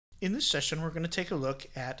In this session, we're going to take a look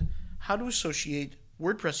at how to associate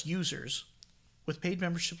WordPress users with Paid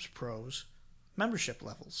Memberships Pro's membership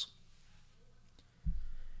levels.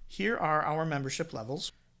 Here are our membership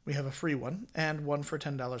levels. We have a free one and one for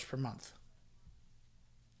 $10 per month.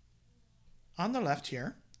 On the left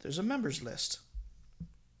here, there's a members list.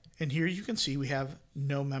 And here you can see we have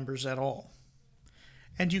no members at all.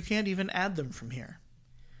 And you can't even add them from here.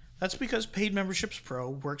 That's because Paid Memberships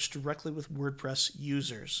Pro works directly with WordPress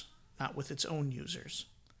users, not with its own users.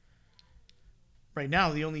 Right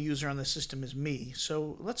now, the only user on the system is me,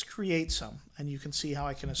 so let's create some, and you can see how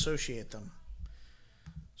I can associate them.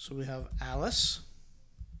 So we have Alice.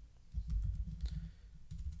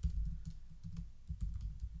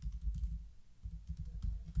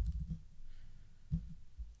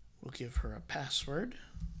 We'll give her a password.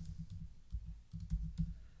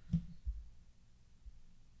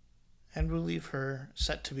 And we'll leave her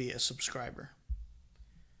set to be a subscriber.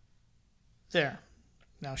 There.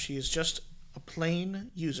 Now she is just a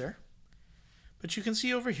plain user, but you can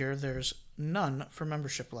see over here there's none for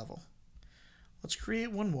membership level. Let's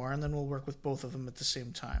create one more and then we'll work with both of them at the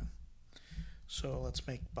same time. So let's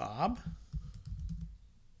make Bob.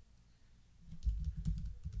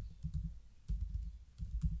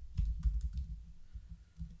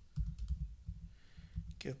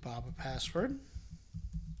 Give Bob a password.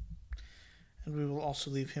 And we will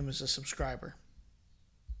also leave him as a subscriber.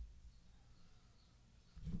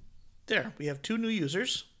 There, we have two new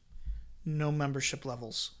users, no membership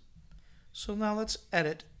levels. So now let's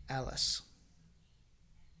edit Alice.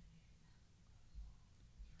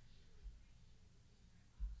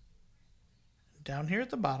 Down here at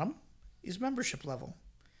the bottom is membership level.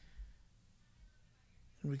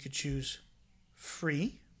 And we could choose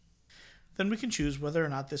free. Then we can choose whether or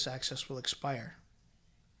not this access will expire.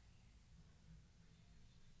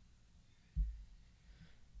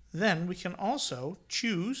 Then we can also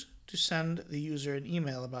choose to send the user an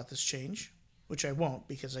email about this change, which I won't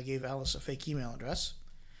because I gave Alice a fake email address.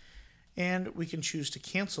 And we can choose to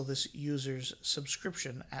cancel this user's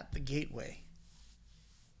subscription at the gateway.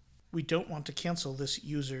 We don't want to cancel this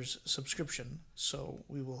user's subscription, so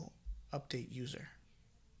we will update user.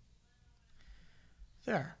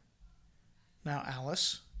 There. Now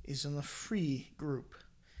Alice is in the free group.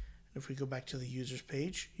 If we go back to the users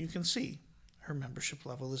page, you can see her membership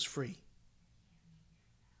level is free.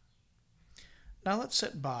 Now let's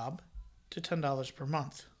set Bob to $10 per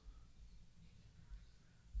month.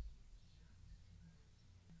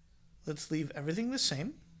 Let's leave everything the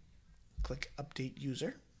same. Click Update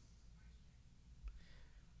User.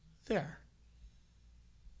 There.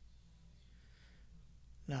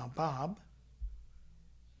 Now Bob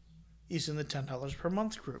is in the $10 per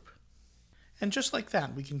month group. And just like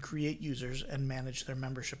that, we can create users and manage their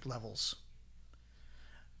membership levels.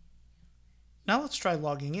 Now let's try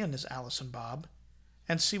logging in as Alice and Bob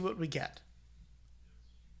and see what we get.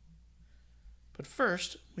 But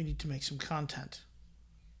first, we need to make some content.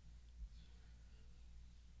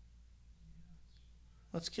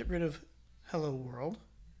 Let's get rid of Hello World,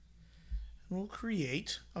 and we'll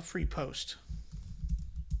create a free post.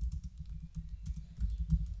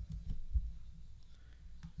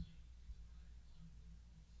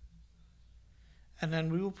 And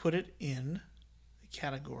then we will put it in the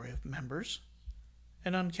category of members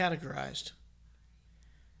and uncategorized.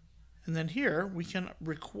 And then here we can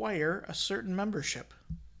require a certain membership.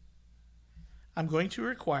 I'm going to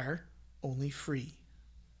require only free.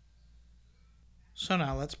 So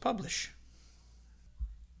now let's publish.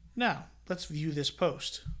 Now let's view this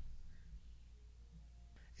post.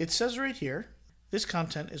 It says right here, this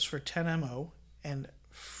content is for 10MO and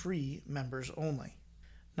free members only.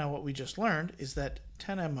 Now what we just learned is that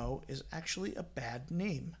 10MO is actually a bad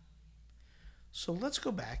name. So let's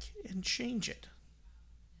go back and change it.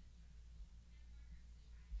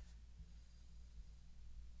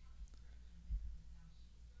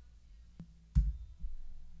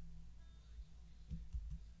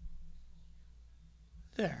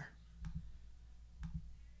 There.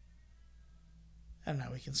 And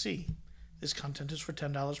now we can see this content is for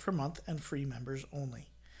 $10 per month and free members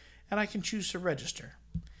only. And I can choose to register,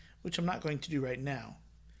 which I'm not going to do right now.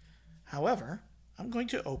 However, I'm going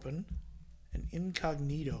to open an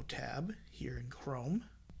incognito tab here in Chrome.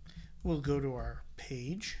 We'll go to our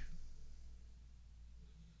page.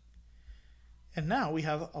 And now we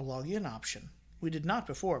have a login option. We did not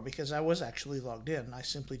before because I was actually logged in. I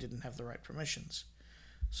simply didn't have the right permissions.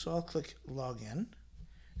 So I'll click Login, and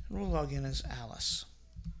we'll log in as Alice.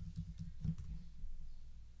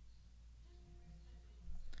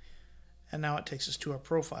 And now it takes us to our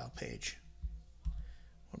profile page.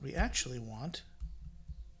 What we actually want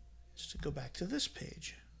go back to this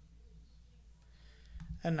page.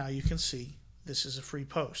 And now you can see this is a free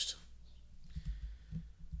post.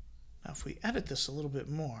 Now if we edit this a little bit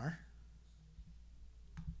more,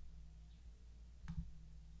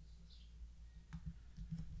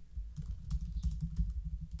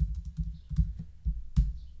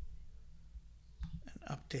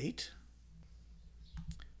 and update,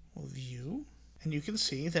 we'll view, and you can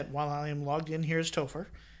see that while I am logged in here as Topher,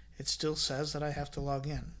 it still says that I have to log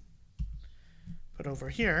in. But over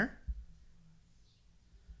here,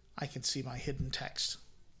 I can see my hidden text.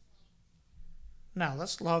 Now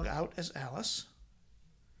let's log out as Alice,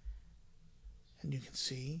 and you can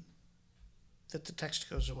see that the text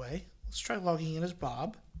goes away. Let's try logging in as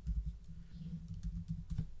Bob.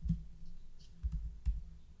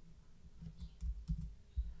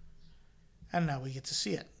 And now we get to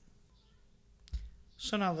see it.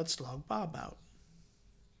 So now let's log Bob out.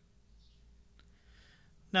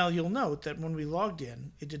 Now you'll note that when we logged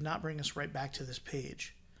in, it did not bring us right back to this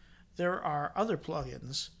page. There are other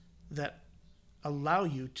plugins that allow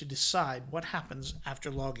you to decide what happens after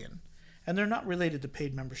login, and they're not related to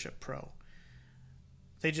Paid Membership Pro.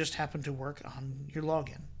 They just happen to work on your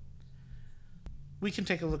login. We can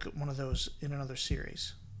take a look at one of those in another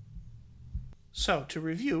series. So to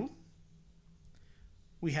review,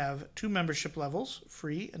 we have 2 membership levels,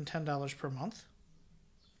 free and $10 per month.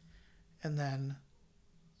 And then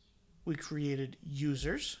we created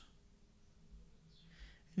users.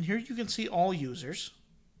 And here you can see all users.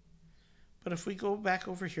 But if we go back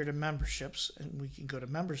over here to memberships, and we can go to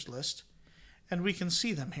members list, and we can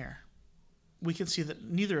see them here. We can see that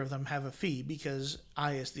neither of them have a fee because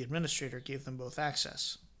I, as the administrator, gave them both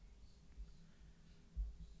access.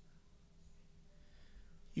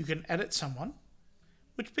 You can edit someone,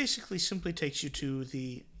 which basically simply takes you to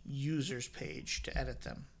the users page to edit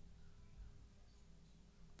them.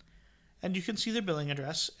 And you can see their billing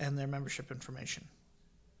address and their membership information.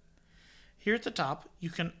 Here at the top, you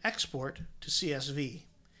can export to CSV.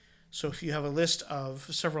 So if you have a list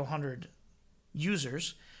of several hundred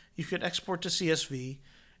users, you could export to CSV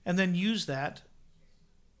and then use that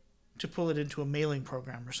to pull it into a mailing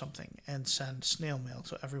program or something and send snail mail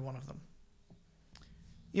to every one of them.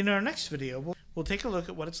 In our next video, we'll take a look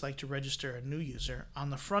at what it's like to register a new user on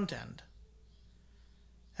the front end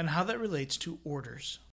and how that relates to orders.